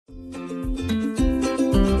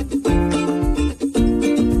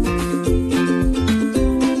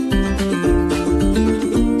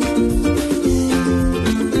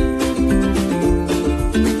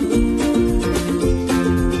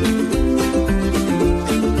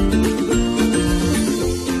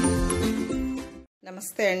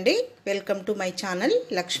నమస్తే అండి, welcome to my channel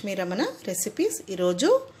Lakshmi Ramana recipes. ఈరోజు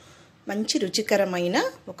మంచి రుచికరమైన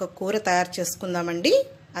ఒక కూర తయారు చేసుకుందామండి.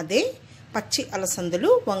 అదే పచ్చి అలసందులు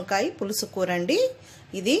వంకాయ పులుసు కూర అండి.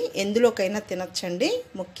 ఇది ఎందులోకైనా తినొచ్చండి.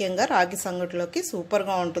 ముఖ్యంగా రాగి సంగటిలోకి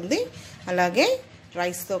సూపర్గా ఉంటుంది. అలాగే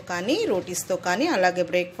రైస్తో కానీ రోటీస్తో కానీ అలాగే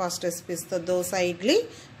బ్రేక్ఫాస్ట్ రెసిపీస్తో దోశ ఇడ్లీ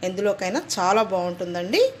ఎందులోకైనా చాలా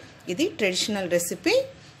బాగుంటుందండి. ఇది ట్రెడిషనల్ రెసిపీ.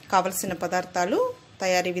 కావలసిన పదార్థాలు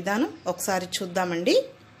తయారీ విధానం ఒకసారి చూద్దామండి.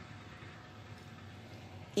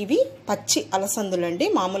 ఇవి పచ్చి అలసందులు అండి.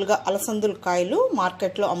 మామూలుగా అలసందుల కాయలు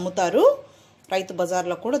మార్కెట్లో అమ్ముతారు, రైతు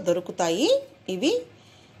బజార్లో కూడా దొరుకుతాయి. ఇవి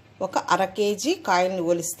ఒక అర కేజీ కాయల్ని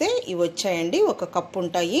ఒలిస్తే ఇవి వచ్చాయండి. ఒక కప్పు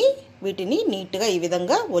ఉంటాయి. వీటిని నీట్గా ఈ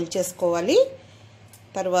విధంగా ఒలిచేసుకోవాలి.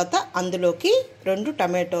 తర్వాత అందులోకి 2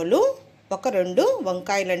 టమాటోలు, ఒక 2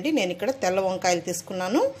 వంకాయలండి. నేను ఇక్కడ తెల్ల వంకాయలు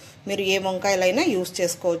తీసుకున్నాను, మీరు ఏ వంకాయలైనా యూజ్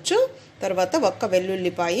చేసుకోవచ్చు. తర్వాత ఒక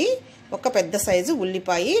వెల్లుల్లిపాయి, ఒక పెద్ద సైజు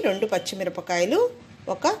ఉల్లిపాయ, 2 పచ్చిమిరపకాయలు,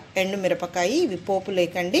 ఒక ఎండు మిరపకాయ. ఇవి పోపు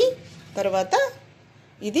లేకండి. తర్వాత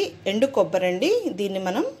ఇది ఎండు కొబ్బరి అండి. దీన్ని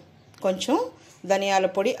మనం కొంచెం ధనియాల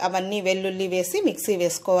పొడి అవన్నీ వెల్లుల్లి వేసి మిక్సీ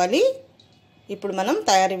వేసుకోవాలి. ఇప్పుడు మనం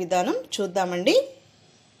తయారీ విధానం చూద్దామండి.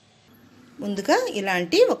 ముందుగా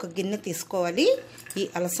ఇలాంటి ఒక గిన్నె తీసుకోవాలి. ఈ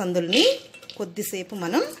అలసందుల్ని కొద్దిసేపు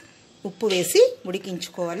మనం ఉప్పు వేసి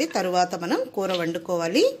ఉడికించుకోవాలి. తరువాత మనం కూర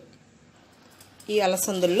వండుకోవాలి. ఈ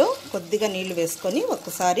అలసందుల్లో కొద్దిగా నీళ్లు వేసుకొని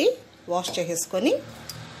ఒకసారి వాష్ చేసేసుకొని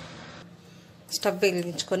స్టవ్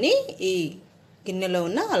వెలిగించుకొని ఈ గిన్నెలో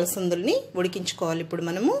ఉన్న అలసందుల్ని ఉడికించుకోవాలి. ఇప్పుడు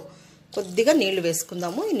మనము కొద్దిగా నీళ్లు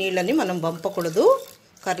వేసుకుందాము. ఈ నీళ్ళని మనం వంపకూడదు,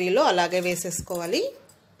 కర్రీలో అలాగే వేసేసుకోవాలి.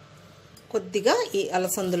 కొద్దిగా ఈ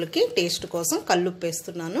అలసందులకి టేస్ట్ కోసం కల్లుప్పు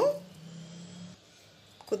వేస్తున్నాను.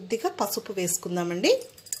 కొద్దిగా పసుపు వేసుకుందామండి.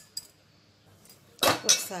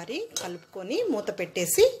 ఒకసారి కలుపుకొని మూత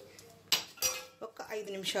పెట్టేసి ఒక 5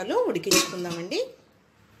 నిమిషాలు ఉడికించుకుందామండి.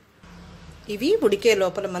 ఇవి ఉడికే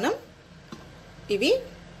లోపల మనం ఇవి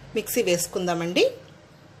మిక్సీ వేసుకుందామండి.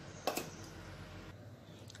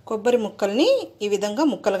 కొబ్బరి ముక్కల్ని ఈ విధంగా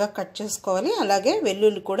ముక్కలుగా కట్ చేసుకోవాలి. అలాగే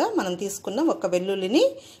వెల్లుల్లి కూడా మనం తీసుకున్న ఒక వెల్లుల్లిని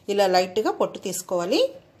ఇలా లైట్గా పొట్టు తీసుకోవాలి.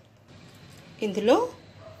 ఇందులో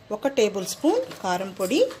 1 టేబుల్ స్పూన్ కారం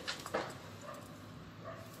పొడి,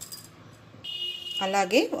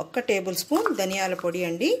 అలాగే 1 టేబుల్ స్పూన్ ధనియాల పొడి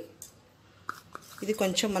అండి. ఇది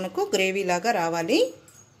కొంచెం మనకు గ్రేవీ లాగా రావాలి.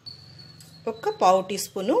 1 పావు టీ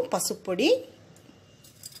స్పూను పసుపు పొడి.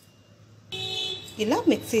 ఇలా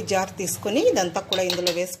మిక్సీ జార్ తీసుకొని ఇదంతా కూడా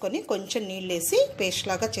ఇందులో వేసుకొని కొంచెం నీళ్ళు వేసి పేస్ట్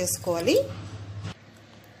లాగా చేసుకోవాలి.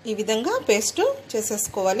 ఈ విధంగా పేస్ట్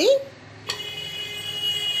చేసేసుకోవాలి.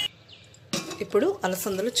 ఇప్పుడు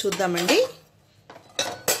అలసందలు చూద్దామండి.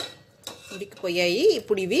 ఉడికిపోయాయి.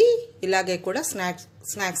 ఇప్పుడు ఇవి ఇలాగే కూడా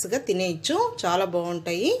స్నాక్స్గా తినేయచ్చు. చాలా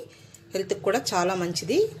బాగుంటాయి, హెల్త్కి కూడా చాలా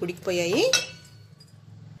మంచిది. ఉడికిపోయాయి.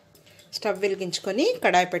 స్టవ్ వెలిగించుకొని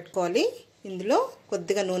కడాయి పెట్టుకోవాలి. ఇందులో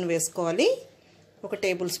కొద్దిగా నూనె వేసుకోవాలి. 1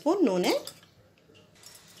 టేబుల్ స్పూన్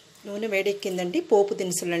నూనె వేడెక్కిందండి. పోపు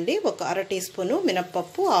దినుసులండి. 1 అర టీ స్పూను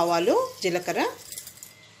మినప్పప్పు, ఆవాలు, జీలకర్ర.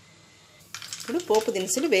 ఇప్పుడు పోపు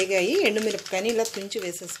దినుసులు వేగాయి. ఎండుమిరపకాయని ఇలా తుంచి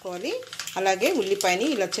వేసేసుకోవాలి. అలాగే ఉల్లిపాయని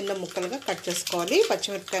ఇలా చిన్న ముక్కలుగా కట్ చేసుకోవాలి.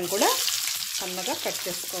 పచ్చిమిరపకాయని కూడా సన్నగా కట్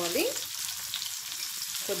చేసుకోవాలి.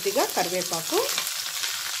 కొద్దిగా కరివేపాకు.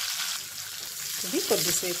 ఇది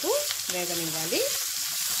కొద్దిసేపు వేగనివ్వాలి.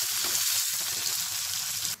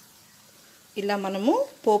 ఇలా మనము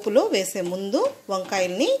పోపులో వేసే ముందు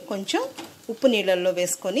వంకాయల్ని కొంచెం ఉప్పు నీళ్ళల్లో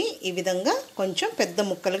వేసుకొని ఈ విధంగా కొంచెం పెద్ద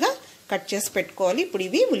ముక్కలుగా కట్ చేసి పెట్టుకోవాలి. ఇప్పుడు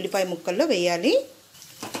ఇవి ఉల్లిపాయ ముక్కల్లో వేయాలి.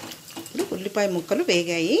 ఇప్పుడు ఉల్లిపాయ ముక్కలు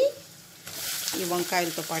వేగాయి. ఈ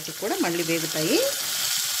వంకాయలతో పాటు కూడా మళ్ళీ వేగుతాయి.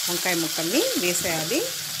 వంకాయ ముక్కల్ని వేసేయాలి.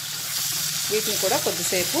 వీటిని కూడా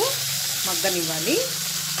కొద్దిసేపు మగ్గనివ్వాలి.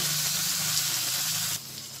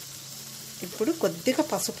 ఇప్పుడు కొద్దిగా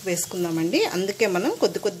పసుపు వేసుకుందామండి. అందుకే మనం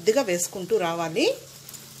కొద్దిగా వేసుకుంటూ రావాలి.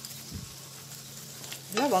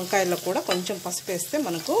 ఇలా వంకాయల్లో కూడా కొంచెం పసుపు వేస్తే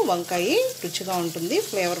మనకు వంకాయ రుచిగా ఉంటుంది,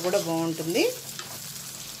 ఫ్లేవర్ కూడా బాగుంటుంది.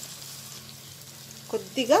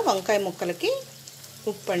 కొద్దిగా వంకాయ ముక్కలకి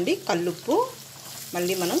ఉప్పు అండి, కల్లుప్పు.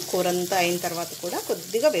 మళ్ళీ మనం కూరంతా అయిన తర్వాత కూడా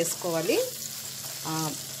కొద్దిగా వేసుకోవాలి.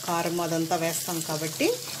 కారం అదంతా వేస్తాం కాబట్టి.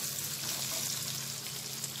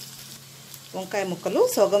 వంకాయ ముక్కలు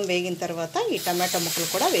సగం వేగిన తర్వాత ఈ టమాటా ముక్కలు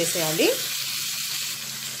కూడా వేసేయాలి.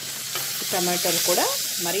 ఈ టమాటాలు కూడా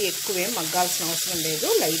మరీ ఎక్కువేం మగ్గాల్సిన అవసరం లేదు,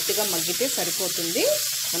 లైట్గా మగ్గితే సరిపోతుంది.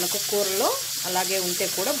 మనకు కూరలో అలాగే ఉంటే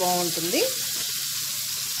కూడా బాగుంటుంది.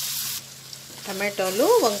 టమాటాలు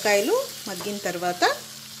వంకాయలు మగ్గిన తర్వాత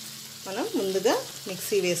మనం ముందుగా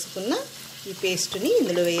మిక్సీ వేసుకున్న ఈ పేస్ట్ని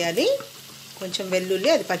ఇందులో వేయాలి. కొంచెం వెల్లుల్లి,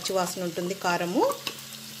 అది పచ్చివాసన ఉంటుంది, కారము.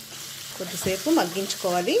 కొద్దిసేపు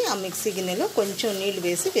మగ్గించుకోవాలి. ఆ మిక్సీ గిన్నెలో కొంచెం నీళ్లు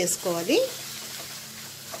వేసుకోవాలి.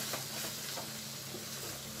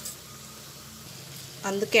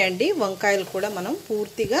 అందుకే అండి వంకాయలు కూడా మనం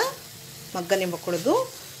పూర్తిగా మగ్గనివ్వకూడదు.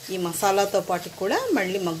 ఈ మసాలాతో పాటు కూడా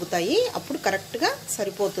మళ్ళీ మగ్గుతాయి. అప్పుడు కరెక్ట్గా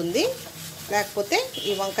సరిపోతుంది. లేకపోతే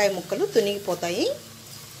ఈ వంకాయ ముక్కలు తునిగిపోతాయి.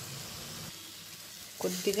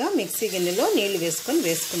 కొద్దిగా మిక్సీ గిన్నెలో నీళ్లు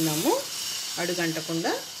వేసుకుందాము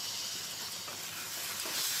అడుగంటకుండా.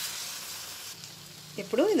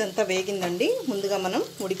 ఇప్పుడు ఇదంతా వేగిందండి. ముందుగా మనం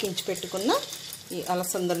ఉడికించి పెట్టుకున్న ఈ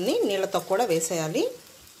అలసందల్ని నీళ్ళతో కూడా వేసేయాలి.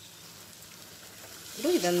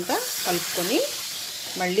 ఇప్పుడు ఇదంతా కలుపుకొని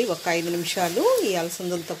మళ్ళీ ఒక 5 నిమిషాలు ఈ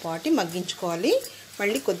అలసందలతో పాటు మగ్గించుకోవాలి.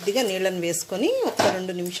 మళ్ళీ కొద్దిగా నీళ్ళని వేసుకొని ఒక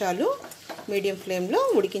 2 నిమిషాలు మీడియం ఫ్లేమ్లో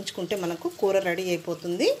ఉడికించుకుంటే మనకు కూర రెడీ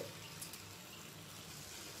అయిపోతుంది.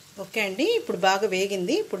 ఓకే అండి, ఇప్పుడు బాగా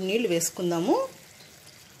వేగింది. ఇప్పుడు నీళ్లు వేసుకుందాము.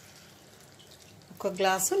 1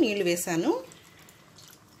 గ్లాసు నీళ్లు వేసాను.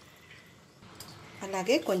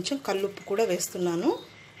 అలాగే కొంచెం కల్లుప్పు కూడా వేస్తున్నాను.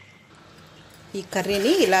 ఈ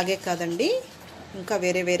కర్రీని ఇలాగే కాదండి, ఇంకా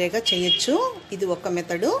వేరేగా చేయొచ్చు. ఇది ఒక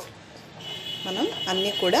మెథడు. మనం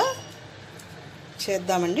అన్నీ కూడా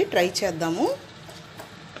చేద్దామండి, ట్రై చేద్దాము.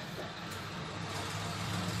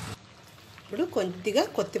 ఇప్పుడు కొద్దిగా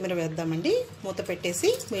కొత్తిమీర వేద్దామండి. మూత పెట్టేసి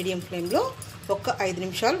మీడియం ఫ్లేమ్లో ఒక 5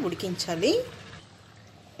 నిమిషాలు ఉడికించాలి.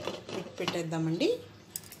 పెట్టేద్దామండి.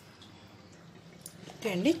 ఓకే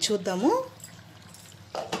అండి, చూద్దాము.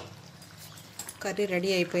 కర్రీ రెడీ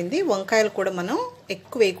అయిపోయింది. వంకాయలు కూడా మనం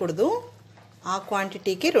ఎక్కువ వేయకూడదు. ఆ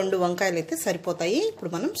క్వాంటిటీకి 2 వంకాయలు అయితే సరిపోతాయి. ఇప్పుడు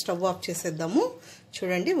మనం స్టవ్ ఆఫ్ చేసేద్దాము.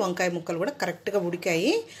 చూడండి, వంకాయ ముక్కలు కూడా కరెక్ట్గా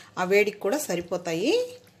ఉడికాయి. ఆ వేడికి కూడా సరిపోతాయి.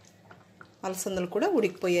 అలసందలు కూడా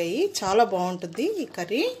ఉడికిపోయాయి. చాలా బాగుంటుంది ఈ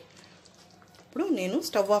కర్రీ. ఇప్పుడు నేను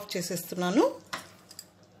స్టవ్ ఆఫ్ చేసేస్తున్నాను.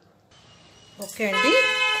 ఓకే అండి,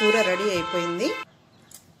 కూర రెడీ అయిపోయింది.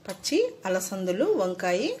 పచ్చి అలసందలు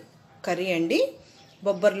వంకాయ కర్రీ అండి.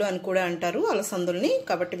 బొబ్బర్లు అని కూడా అంటారు అలసందుల్ని.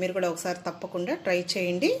 కాబట్టి మీరు కూడా ఒకసారి తప్పకుండా ట్రై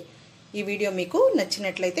చేయండి. ఈ వీడియో మీకు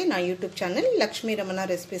నచ్చినట్లయితే నా యూట్యూబ్ ఛానల్ లక్ష్మీ రమణ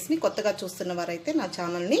రెసిపీస్ని కొత్తగా చూస్తున్న వారైతే నా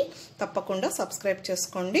ఛానల్ని తప్పకుండా సబ్స్క్రైబ్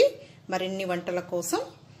చేసుకోండి. మరిన్ని వంటల కోసం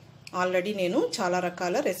ఆల్రెడీ నేను చాలా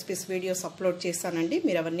రకాల రెసిపీస్ వీడియోస్ అప్లోడ్ చేశానండి.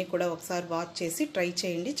 మీరు అవన్నీ కూడా ఒకసారి వాచ్ చేసి ట్రై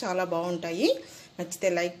చేయండి. చాలా బాగుంటాయి. నచ్చితే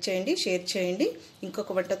లైక్ చేయండి, షేర్ చేయండి.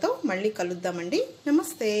 ఇంకొక వంటతో మళ్ళీ కలుద్దామండి.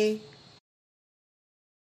 నమస్తే.